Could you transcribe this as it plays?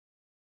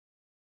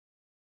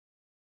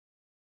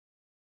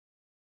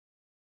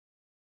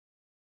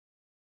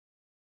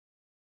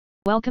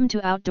Welcome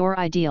to Outdoor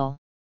Ideal.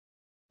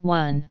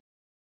 1.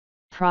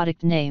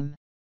 Product name.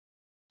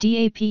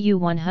 DAPU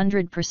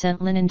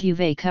 100% linen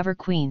duvet cover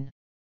queen.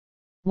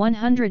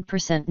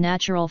 100%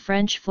 natural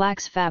French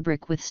flax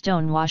fabric with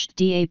stone-washed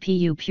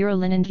DAPU pure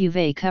linen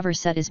duvet cover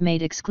set is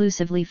made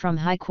exclusively from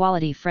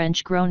high-quality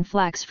French-grown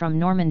flax from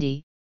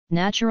Normandy,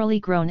 naturally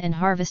grown and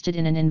harvested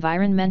in an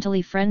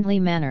environmentally friendly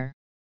manner.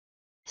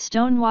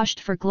 Stone-washed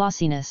for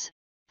glossiness,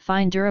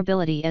 fine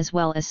durability as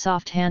well as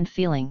soft hand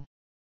feeling.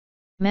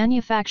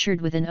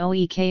 Manufactured with an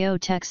OEKO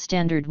Tex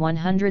Standard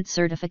 100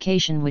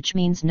 certification, which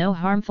means no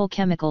harmful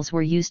chemicals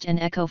were used and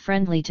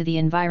eco-friendly to the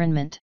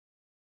environment.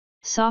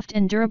 Soft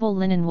and durable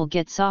linen will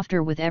get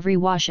softer with every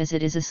wash as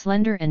it is a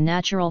slender and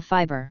natural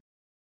fiber.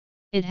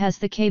 It has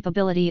the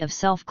capability of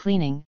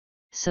self-cleaning,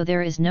 so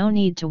there is no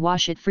need to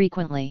wash it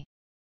frequently.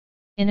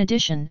 In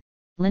addition,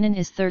 linen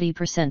is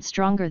 30%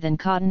 stronger than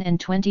cotton and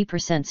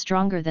 20%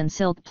 stronger than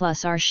silk,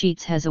 plus our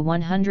sheets has a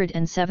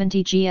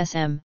 170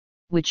 GSM,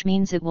 which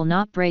means it will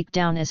not break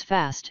down as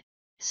fast,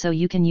 so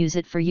you can use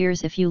it for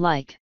years if you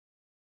like.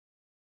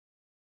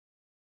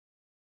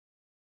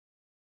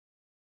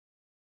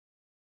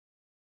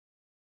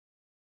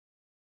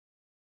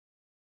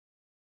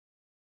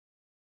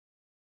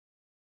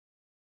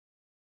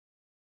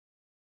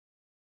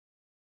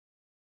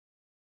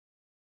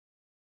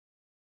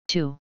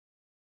 Two.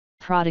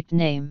 Product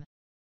name.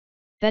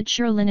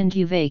 Bedsure linen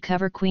duvet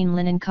cover queen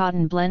linen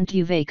cotton blend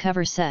duvet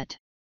cover set.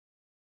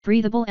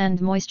 Breathable and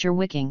moisture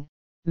wicking,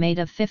 made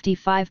of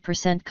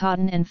 55%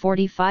 cotton and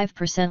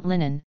 45%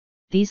 linen,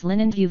 these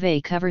linen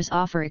duvet covers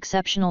offer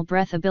exceptional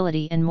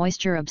breathability and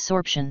moisture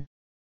absorption.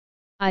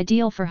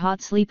 Ideal for hot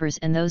sleepers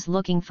and those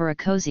looking for a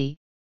cozy,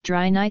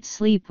 dry night's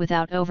sleep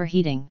without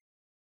overheating.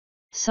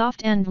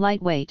 Soft and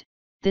lightweight,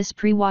 this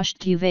pre-washed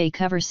duvet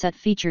cover set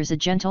features a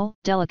gentle,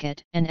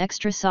 delicate, and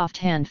extra soft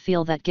hand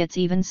feel that gets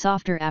even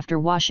softer after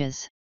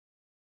washes.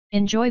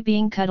 Enjoy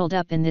being cuddled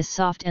up in this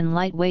soft and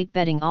lightweight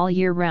bedding all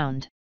year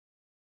round.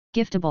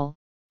 Giftable,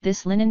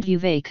 this linen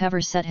duvet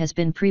cover set has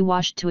been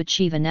pre-washed to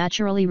achieve a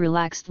naturally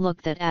relaxed look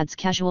that adds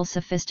casual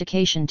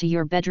sophistication to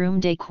your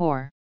bedroom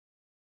decor.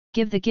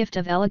 Give the gift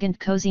of elegant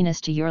coziness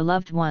to your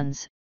loved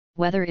ones,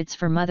 whether it's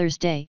for Mother's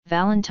Day,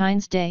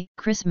 Valentine's Day,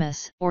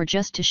 Christmas, or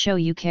just to show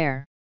you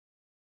care.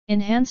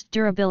 Enhanced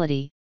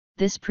durability.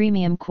 This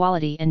premium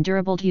quality and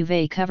durable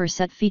duvet cover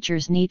set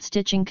features neat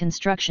stitching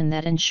construction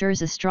that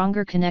ensures a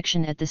stronger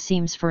connection at the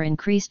seams for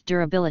increased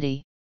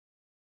durability.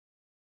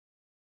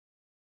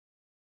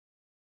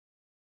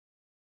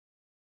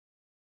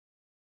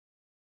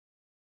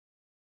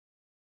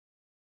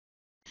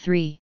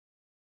 Three.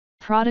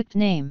 Product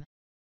name.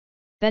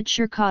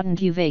 Bedsure cotton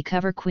duvet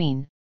cover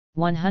queen,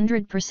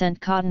 100%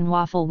 cotton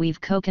waffle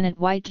weave coconut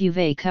white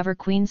duvet cover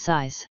queen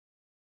size.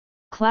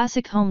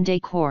 Classic home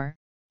decor.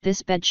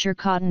 This Bedsure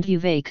cotton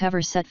duvet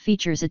cover set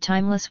features a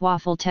timeless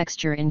waffle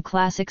texture in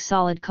classic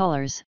solid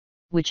colors,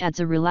 which adds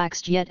a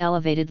relaxed yet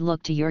elevated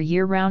look to your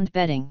year-round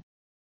bedding.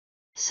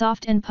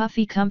 Soft and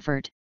puffy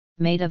comfort,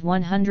 made of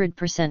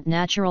 100%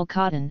 natural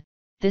cotton,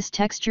 this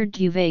textured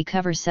duvet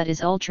cover set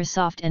is ultra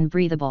soft and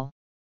breathable.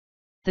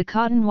 The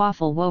cotton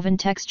waffle woven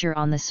texture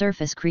on the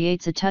surface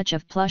creates a touch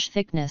of plush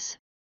thickness,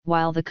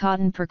 while the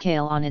cotton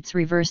percale on its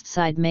reversed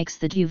side makes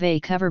the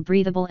duvet cover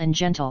breathable and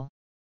gentle.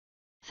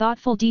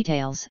 Thoughtful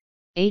details,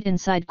 8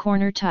 inside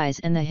corner ties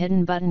and the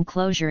hidden button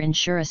closure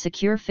ensure a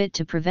secure fit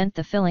to prevent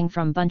the filling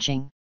from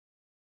bunching.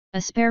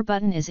 A spare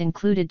button is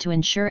included to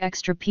ensure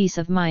extra peace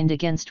of mind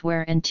against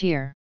wear and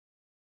tear.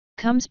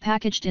 Comes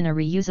packaged in a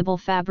reusable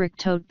fabric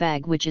tote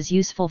bag which is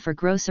useful for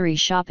grocery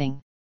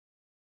shopping.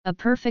 A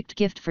perfect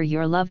gift for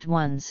your loved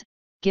ones.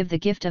 Give the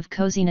gift of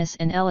coziness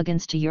and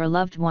elegance to your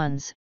loved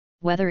ones,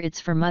 whether it's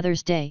for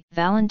Mother's Day,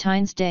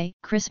 Valentine's Day,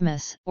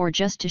 Christmas, or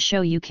just to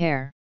show you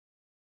care.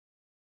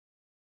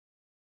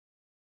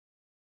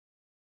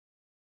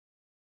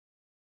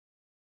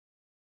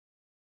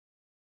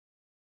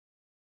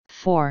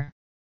 Four.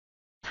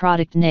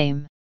 Product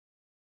name.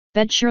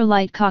 Bedsure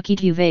light Khaki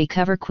duvet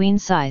cover queen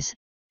size,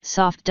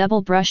 soft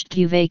double brushed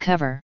duvet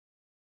cover.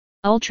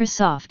 Ultra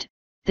soft.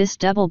 This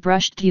double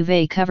brushed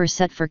duvet cover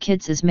set for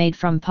kids is made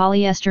from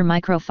polyester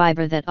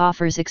microfiber that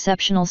offers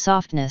exceptional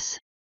softness.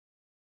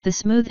 The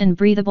smooth and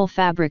breathable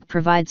fabric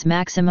provides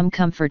maximum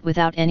comfort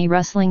without any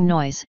rustling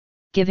noise,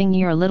 giving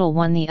your little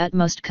one the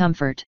utmost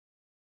comfort.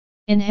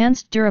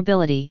 Enhanced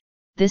durability.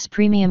 This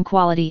premium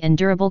quality and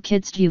durable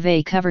kids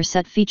duvet cover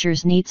set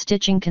features neat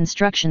stitching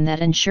construction that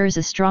ensures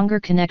a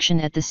stronger connection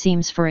at the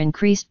seams for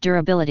increased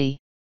durability.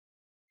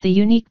 The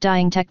unique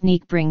dyeing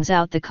technique brings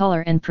out the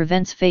color and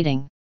prevents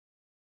fading.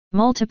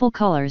 Multiple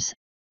colors,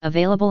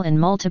 available in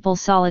multiple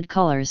solid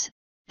colors,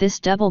 this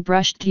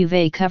double-brushed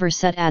duvet cover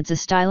set adds a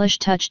stylish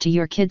touch to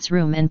your kids'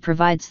 room and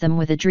provides them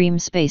with a dream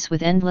space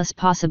with endless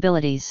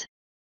possibilities.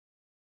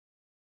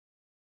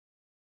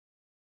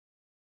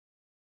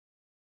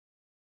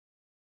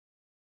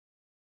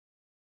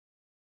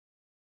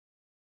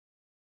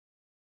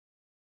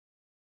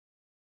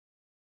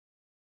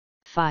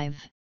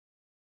 Five.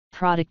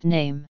 Product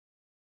name.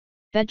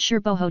 Bedsure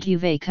Boho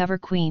duvet cover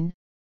queen,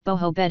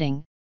 Boho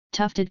bedding,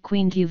 Tufted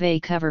Queen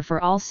Duvet Cover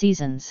for all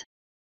seasons.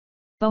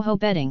 Boho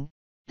Bedding.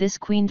 This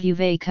Queen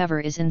Duvet cover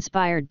is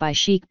inspired by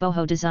chic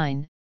boho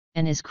design,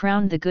 and is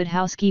crowned the Good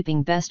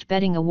Housekeeping Best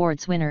Bedding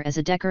Awards winner as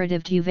a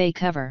decorative duvet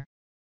cover.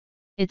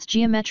 Its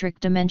geometric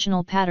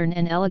dimensional pattern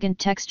and elegant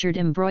textured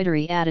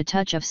embroidery add a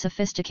touch of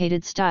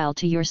sophisticated style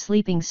to your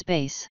sleeping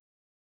space.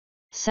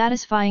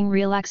 Satisfying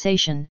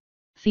relaxation,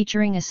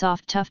 featuring a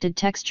soft tufted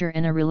texture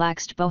and a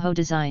relaxed boho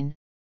design,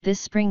 this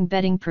spring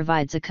bedding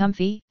provides a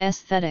comfy,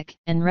 aesthetic,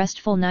 and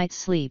restful night's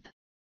sleep.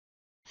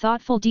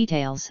 Thoughtful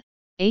details.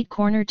 8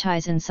 corner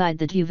ties inside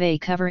the duvet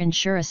cover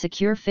ensure a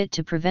secure fit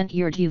to prevent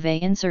your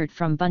duvet insert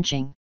from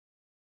bunching.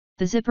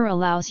 The zipper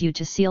allows you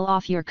to seal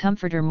off your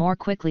comforter more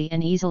quickly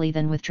and easily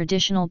than with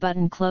traditional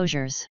button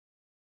closures.